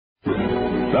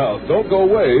Now, don't go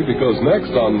away, because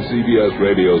next on CBS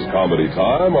Radio's Comedy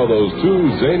Time are those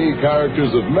two zany characters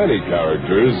of many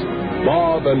characters,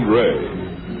 Bob and Ray.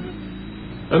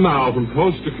 And now, from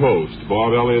coast to coast,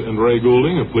 Bob Elliott and Ray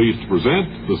Goulding are pleased to present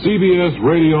the CBS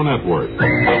Radio Network.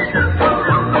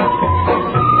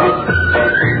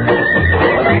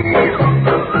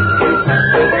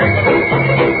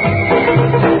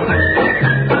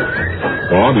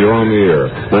 Bob, you're on the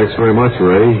air. Thanks very much,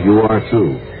 Ray. You are,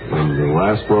 too. And the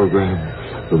last program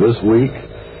for this week,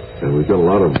 and we've got a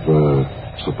lot of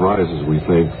surprises, we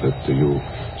think, that you'll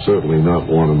certainly not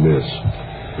want to miss.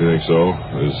 You think so?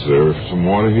 Is there some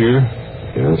water here?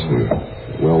 Yes, we're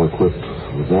well equipped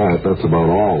with that. That's about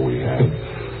all we had.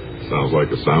 Sounds like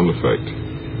a sound effect.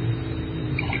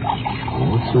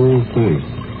 What's the little thing?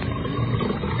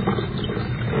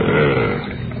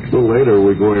 A little later,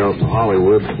 we're going out to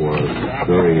Hollywood for a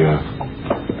very...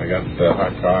 I got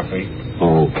hot coffee.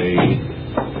 Oh. Tea.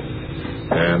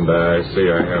 And I see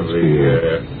I have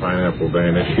the pineapple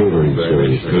Danish.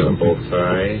 Danish bow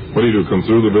tie. What do you do, come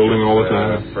through the building all the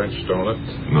time? French donut.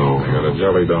 No. I got a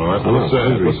jelly donut. What's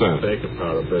that? What's that? Baking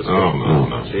powder biscuit. Oh,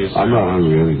 no. Cheese I'm not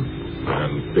hungry anyway.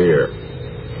 And beer.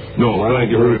 No, thank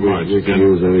you very much. Do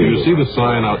you see the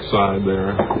sign outside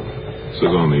there? It says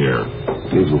on the air.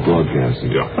 These were broadcasting.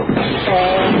 Yeah.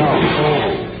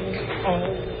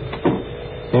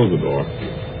 Close the door.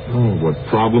 Oh, what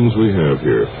problems we have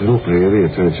here. I don't pay any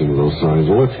attention to those signs.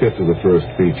 Well, let's get to the first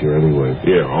feature anyway.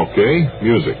 Yeah, okay.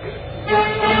 Music.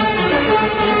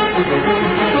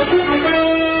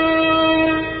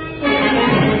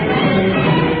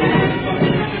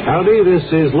 Howdy, this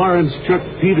is Lawrence Chuck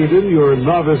Peterton, your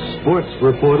novice sports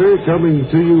reporter, coming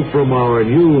to you from our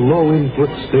new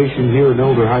low-input station here in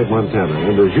Elder Height, Montana.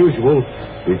 And as usual,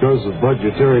 because of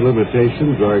budgetary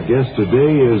limitations, our guest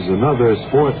today is another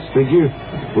sports figure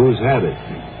who's had it.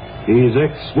 He's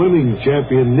ex-swimming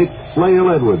champion Nick Flail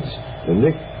Edwards. And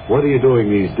Nick, what are you doing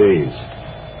these days?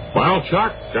 Well,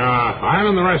 Chuck, I'm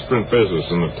in the restaurant business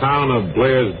in the town of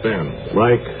Blair's Bend.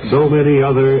 Like so many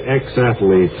other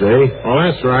ex-athletes, eh? Well,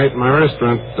 that's right. My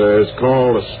restaurant is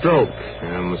called A Stroke,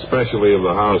 and the specialty of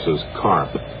the house is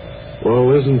carp.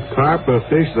 Well, isn't carp a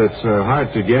fish that's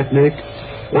hard to get, Nick?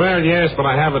 Well, yes, but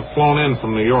I have it flown in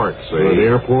from New York, see? The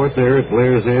airport there at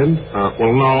Blair's End?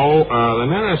 Well, no. The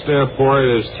nearest airport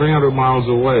is 300 miles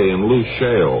away in Loose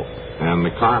Shale, and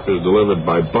the carp is delivered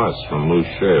by bus from Loose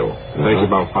Shale. It takes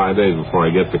about 5 days before I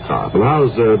get the carp. Well,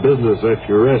 how's business at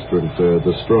your restaurant,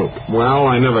 The Stroke? Well,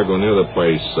 I never go near the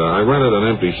place. I rented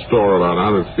an empty store about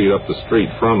 100 feet up the street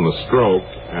from The Stroke,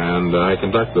 and I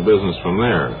conduct the business from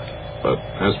there. But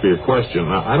as for your question,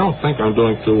 I don't think I'm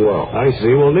doing too well. I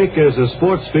see. Well, Nick, as a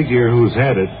sports figure who's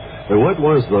had it, what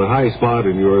was the high spot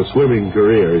in your swimming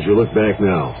career as you look back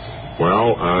now?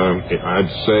 Well, I'd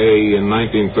say in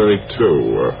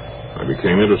 1932, I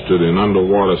became interested in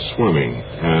underwater swimming.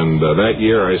 And that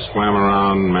year I swam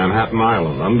around Manhattan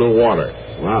Island underwater.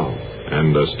 Wow.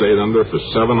 And stayed under for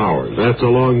 7 hours. That's a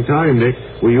long time, Nick.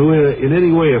 Were you in any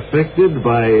way affected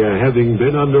by having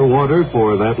been underwater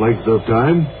for that length of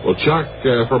time? Well, Chuck,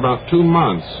 for about 2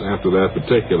 months after that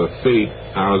particular feat,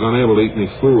 I was unable to eat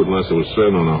any food unless it was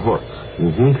served on a hook.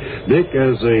 Mm-hmm. Nick,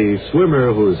 as a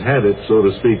swimmer who's had it, so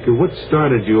to speak, what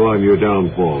started you on your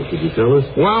downfall? Could you tell us?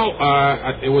 Well,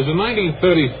 it was in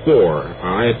 1934.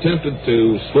 I attempted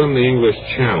to swim the English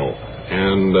Channel.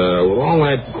 And with all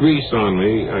that grease on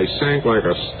me, I sank like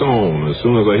a stone as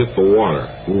soon as I hit the water.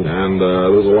 And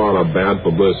there was a lot of bad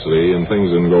publicity, and things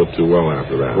didn't go too well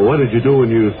after that. Well, what did you do when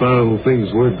you found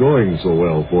things weren't going so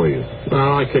well for you?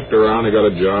 Well, I kicked around. I got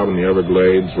a job in the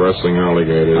Everglades wrestling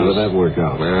alligators. How did that work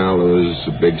out? Well, there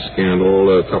was a big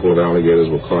scandal. A couple of alligators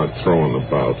were caught throwing the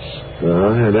bouts.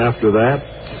 And after that?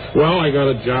 Well, I got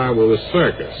a job with a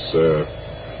circus.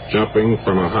 Jumping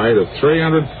from a height of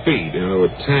 300 feet into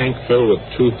a tank filled with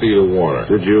 2 feet of water.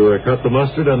 Did you cut the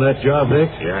mustard on that job, Nick?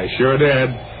 Yeah, I sure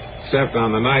did. Except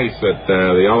on the nights that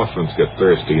the elephants get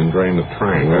thirsty and drain the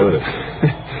tank.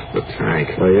 The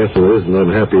tank. I guess it is an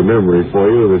unhappy memory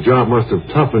for you. The job must have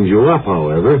toughened you up,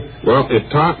 however. Well, it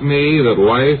taught me that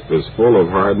life is full of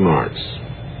hard knocks.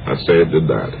 I'd say it did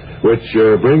that. Which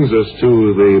brings us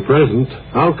to the present.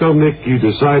 How come, Nick, you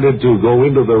decided to go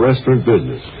into the restaurant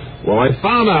business? Well, I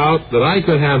found out that I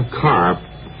could have carp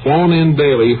flown in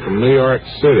daily from New York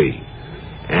City.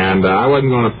 And I wasn't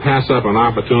going to pass up an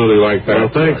opportunity like that. Well,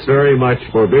 thanks very much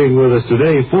for being with us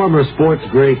today, former sports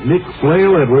great Nick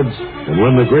Flail Edwards. And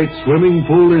when the great swimming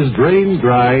pool is drained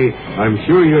dry, I'm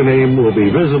sure your name will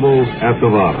be visible at the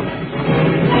bottom.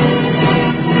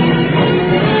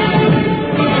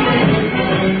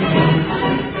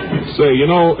 Say, you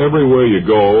know, everywhere you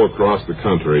go across the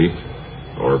country,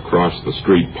 or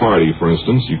across-the-street party, for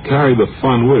instance, you carry the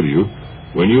fun with you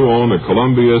when you own a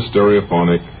Columbia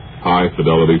Stereophonic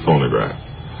high-fidelity phonograph.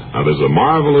 Now, there's a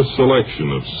marvelous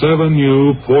selection of 7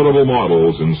 new portable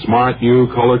models in smart new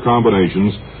color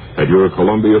combinations at your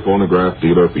Columbia phonograph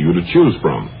dealer for you to choose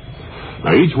from.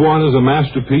 Now, each one is a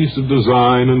masterpiece of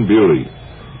design and beauty.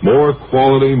 More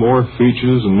quality, more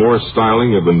features, and more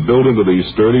styling have been built into these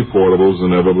sturdy portables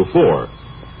than ever before.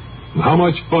 And how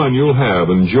much fun you'll have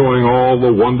enjoying all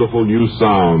the wonderful new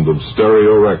sound of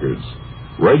stereo records.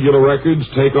 Regular records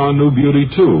take on new beauty,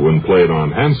 too, when played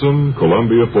on handsome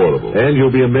Columbia portables. And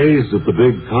you'll be amazed at the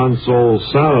big console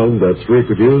sound that's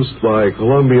reproduced by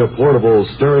Columbia portable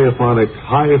stereophonic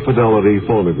high-fidelity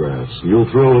phonographs. You'll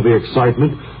thrill with the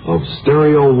excitement of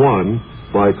Stereo One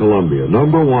by Columbia,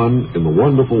 number 1 in the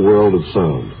wonderful world of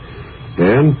sound.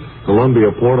 And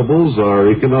Columbia portables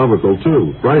are economical,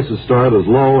 too. Prices start as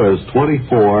low as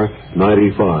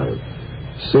 $24.95.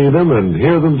 See them and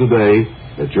hear them today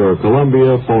at your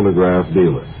Columbia phonograph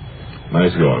dealer.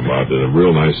 Nice going, Bob. Did a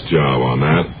real nice job on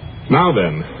that. Now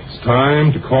then, it's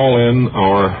time to call in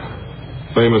our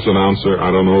famous announcer.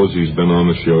 I don't know if he's been on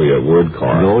the show yet, Word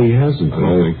Carr. No, he hasn't. I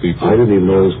don't think people... I didn't even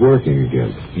know he was working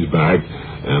again. He's back,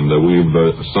 and we've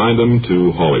assigned him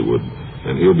to Hollywood,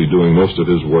 and he'll be doing most of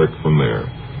his work from there.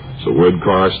 So Word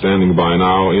Carr standing by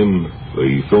now in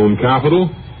the film capital.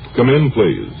 Come in,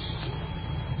 please.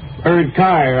 Word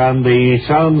Carr on the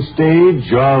soundstage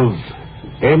of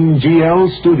MGL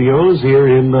Studios here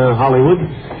in Hollywood,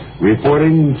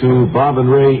 reporting to Bob and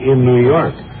Ray in New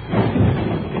York.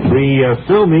 The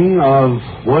filming of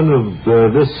one of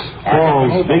this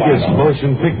fall's biggest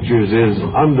motion pictures is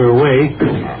underway,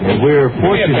 and we're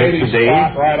fortunate today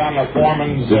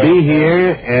to be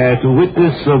here to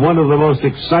witness one of the most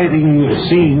exciting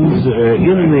scenes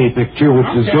in the picture,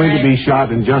 which is going to be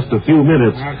shot in just a few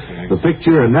minutes. The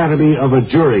picture Anatomy of a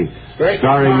Jury,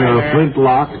 starring Flint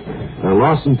Locke,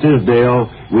 Lawson Tisdale,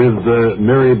 with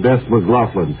Mary Beth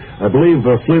McLaughlin. I believe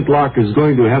Flint Locke is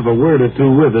going to have a word or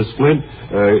two with us. Flint,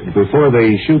 before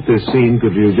they shoot this scene,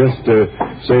 could you just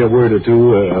say a word or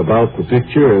two about the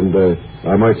picture? And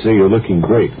I might say you're looking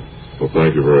great. Well,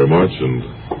 thank you very much, and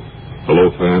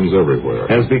hello, fans everywhere.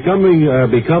 Has become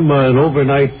an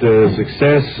overnight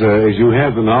success, as you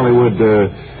have in Hollywood,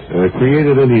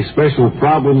 created any special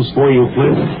problems for you,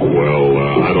 Flint? Well,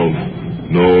 I don't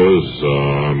know as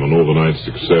I'm an overnight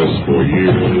success for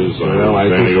years. Well,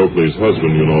 I'm Danny Oakley's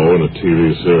husband, you know, in a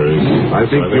TV series. I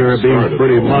think you're being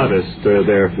pretty modest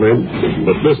there, Flint.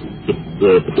 But this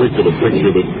particular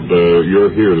picture that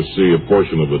you're here to see a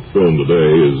portion of it filmed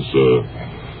today is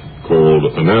called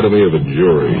Anatomy of a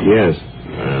Jury. Yes.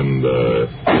 And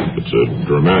it's a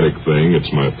dramatic thing.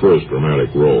 It's my first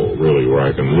dramatic role, really, where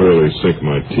I can really sink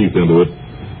my teeth into it,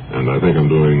 and I think I'm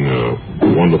doing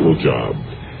a wonderful job.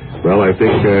 Well, I think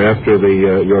after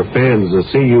your fans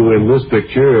see you in this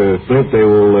picture, Flint, they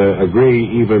will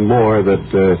agree even more that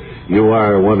you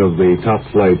are one of the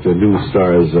top-flight news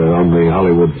stars on the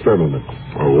Hollywood firmament.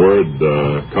 A word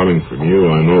coming from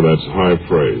you, I know that's high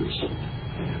praise.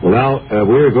 Well, now,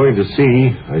 we're going to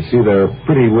see, I see they're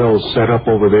pretty well set up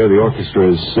over there. The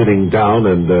orchestra is sitting down,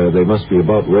 and they must be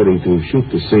about ready to shoot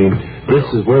the scene. This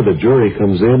is where the jury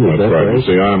comes in, is that right? You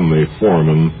see, I'm the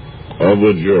foreman of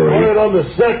the jury. Put it on the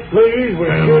set, please.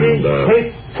 We're shooting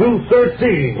tape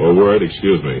 213. Well, Word,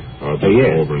 excuse me. I'll just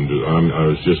go over and do... I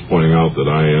was just pointing out that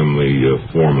I am the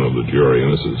foreman of the jury,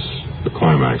 and this is the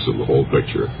climax of the whole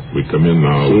picture. We come in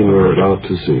now... Scene we're about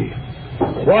to see.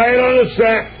 Quiet on the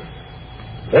set.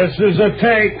 This is a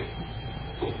take.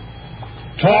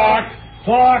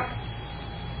 Talk.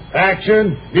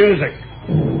 Action. Music.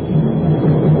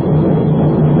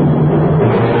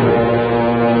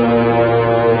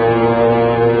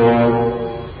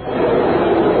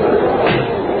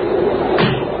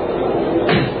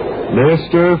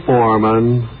 Mr.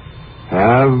 Foreman,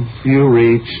 have you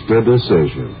reached a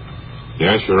decision?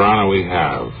 Yes, Your Honor, we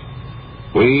have.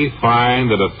 We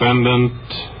find the defendant...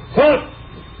 Flint!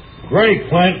 Great,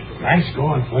 Flint. Nice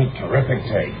going, Flint. Terrific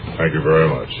take. Thank you very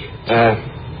much.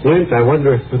 Flint, I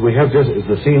wonder, could we have is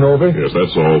the scene over? Yes,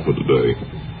 that's all for today.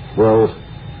 Well,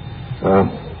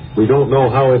 we don't know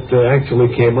how it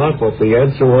actually came out, what the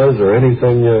answer was, or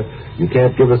anything. You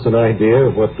can't give us an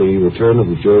idea of what the return of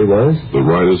the jury was? The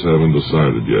writers haven't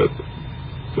decided yet.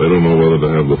 They don't know whether to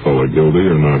have the fellow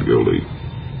guilty or not guilty.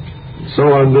 So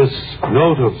on this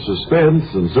note of suspense,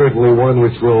 and certainly one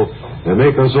which will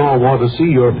make us all want to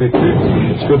see your picture,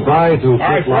 it's goodbye to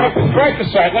Flint Locke. Strike the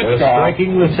set. Let's go.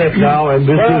 Striking the set now, and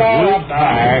this is Word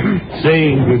Carr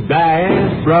saying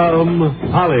goodbye from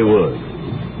Hollywood.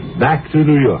 Back to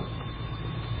New York.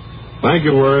 Thank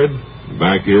you, Word.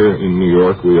 back here in New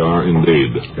York we are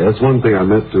indeed. That's one thing I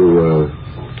meant to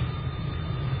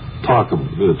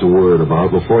to word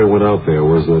about before he went out there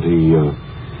was that he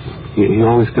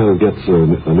always kind of gets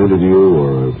an interview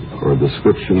or a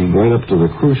description right up to the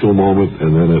crucial moment,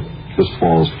 and then it just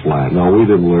falls flat. Now, we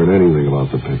didn't learn anything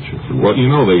about the picture. Well, you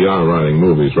know they are writing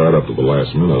movies right up to the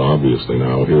last minute, obviously.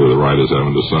 Now, here the writers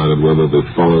haven't decided whether the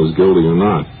fellow is guilty or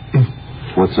not.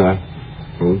 What's that?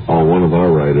 Oh, one of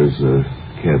our writers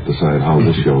can't decide how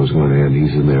this show is going to end.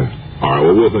 He's in there. All right,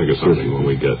 well, we'll think of something when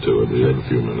we get to it. We have a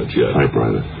few minutes yet.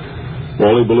 Typewriter.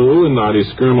 Wally Ballou and Artie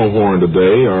Skirmelhorn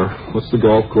today are, what's the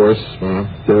golf course?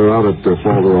 They're out at the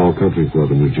Falderall Country Club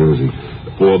in New Jersey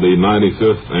for the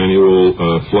 95th annual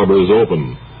Flubbers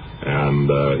Open. And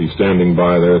he's standing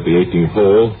by there at the 18th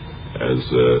hole as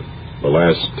the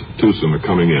last twosome are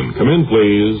coming in. Come in,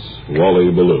 please, Wally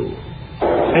Ballou.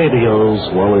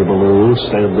 Adios, Wally Ballou,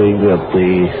 standing at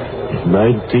the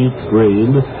 19th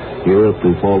green here at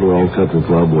the Falderall Country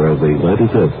Club, where the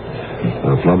 95th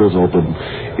Flubbers Open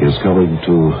is coming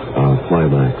to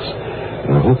climax.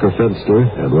 Hooker Fenster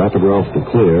and Rapid Ralph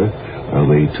DeClaire are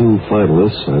the two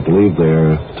finalists. I believe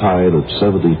they're tied at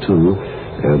 72,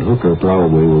 and Hooker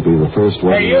probably will be the first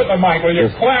one. Hey, use the mic. Will you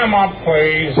clam up,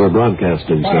 please? We're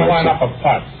broadcasting, Try to line up a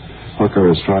putt. Hooker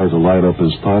is trying to line up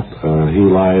his putt. He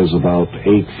lies about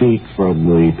 8 feet from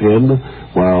the pin,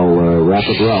 while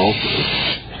Rapid Ralph...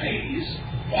 Please,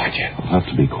 watch it. I'll have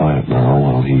to be quiet now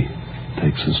while he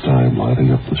takes his time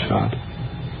lining up the shot.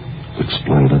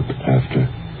 Explain it after.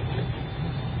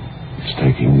 It's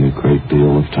taking a great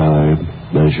deal of time,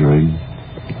 measuring,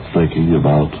 thinking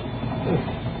about.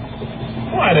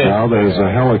 Now there's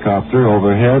a helicopter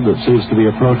overhead that seems to be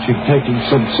approaching, taking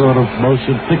some sort of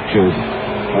motion picture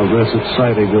of this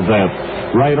exciting event.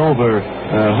 Right over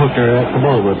Hooker at the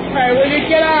moment. Hey, will you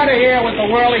get out of here with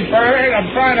the whirly bird? I'm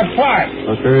trying to putt.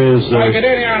 Hooker is... If I get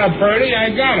in here on a birdie,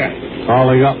 I got it.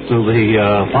 Calling up to the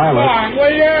pilot. Come on,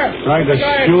 will you? Trying to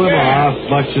shoo him off,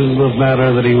 much in the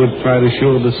manner that he would try to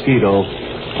shoo a mosquito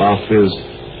off his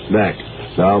neck.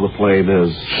 Now the plane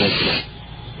is...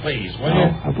 Please, will you?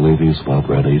 I believe he's about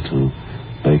ready to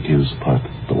make his putt,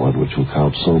 the one which will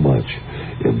count so much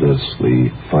in this, the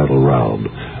final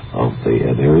round of the...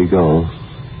 And here he goes.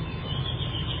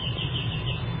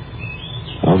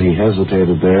 Well, he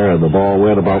hesitated there, and the ball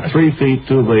went about 3 feet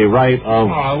to the right of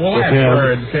well, the that pin.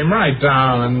 bird came right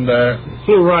down and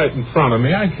flew right in front of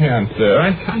me. I can't.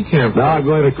 Now I'm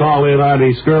going to call in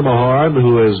Artie Skirmelhorn,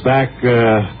 who is back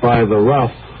by the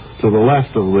rough to the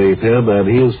left of the pin, and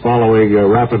he is following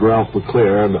Rapid Ralph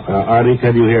DeClaire. And Artie,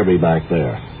 can you hear me back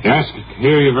there? Yes,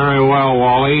 hear you very well,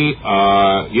 Wally.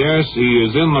 Yes, he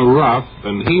is in the rough,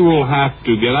 and he will have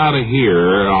to get out of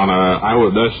here on I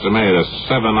would estimate, a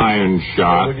 7-iron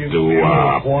shot Would you to be a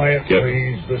little quiet, get...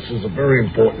 please? This is a very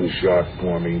important shot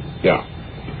for me. Yeah.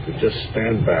 Just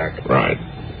stand back. Right.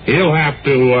 He'll have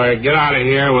to get out of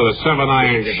here with a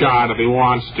 7-iron shot if he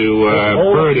wants to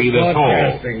birdie this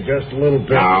hole. Just a little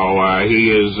bit. Now, he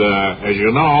is, as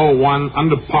you know, one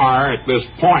under par at this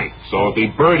point. So if he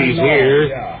birdies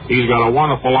here, he's got a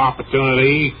wonderful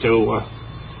opportunity to...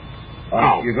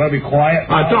 You're going to be quiet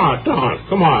now? Don't.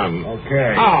 Come on.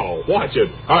 Okay. Oh, watch it.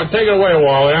 Take it away,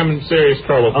 Wally. I'm in serious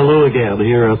trouble. Lou again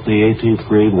here at the 18th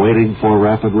green, waiting for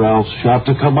Rapid Ralph's shot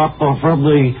to come up from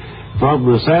the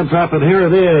sand trap, and here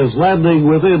it is, landing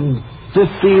within 15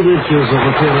 inches of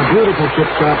the pin. A beautiful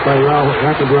chip shot by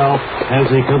Rapid Ralph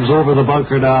as he comes over the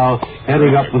bunker now,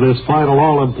 heading up for this final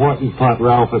all-important putt.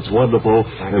 Ralph, it's wonderful,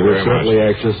 and we're certainly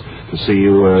anxious to see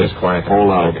you hold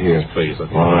out here. Please.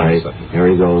 All right, here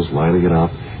he goes, lining it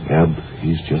up, and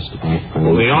he's just about...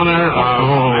 Well, the owner of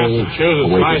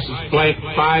Massachusetts license plate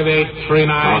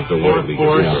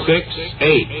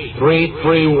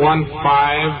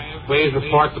 583944683315. Please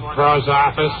report to the pro's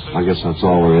office. I guess that's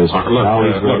all there is.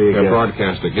 Look,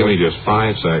 broadcaster, give me just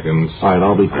 5 seconds. All right,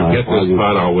 I'll be quiet. Get this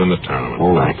putt, I'll win the tournament.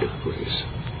 Hold Thank on. you, please.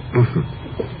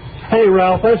 Hey,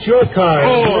 Ralph, that's your card.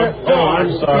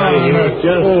 I'm sorry.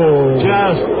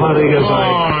 Just putting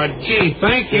aside. Gee,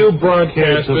 thank you,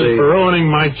 broadcasters, for ruining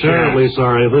my chance. Terribly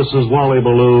sorry. This is Wally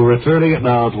Ballou, returning it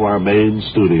now to our main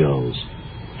studios.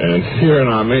 And here in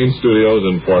our main studios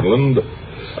in Portland,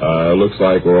 looks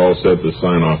like we're all set to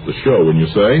sign off the show, wouldn't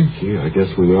you say? Gee, I guess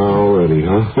we are already,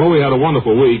 huh? Well, we had a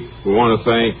wonderful week. We want to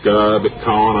thank Vic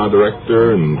Cowan, our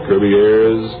director, and Kirby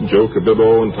Ayers, Joe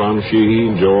Cabibbo, and Tom Sheehy,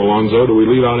 and Joe Alonzo. Do we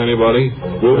leave out anybody?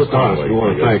 We want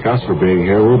to thank us for being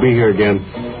here. We'll be here again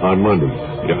on Monday.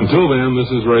 Yeah, until then, this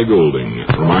is Ray Goulding,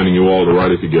 reminding you all to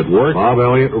write if you get work. Bob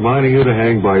Elliott reminding you to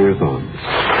hang by your thumbs.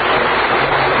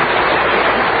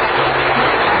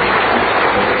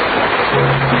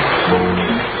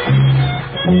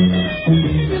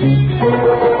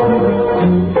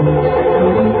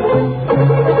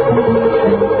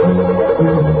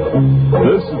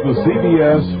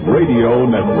 CBS Radio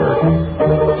Network.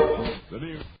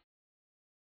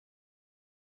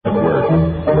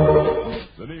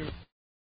 The new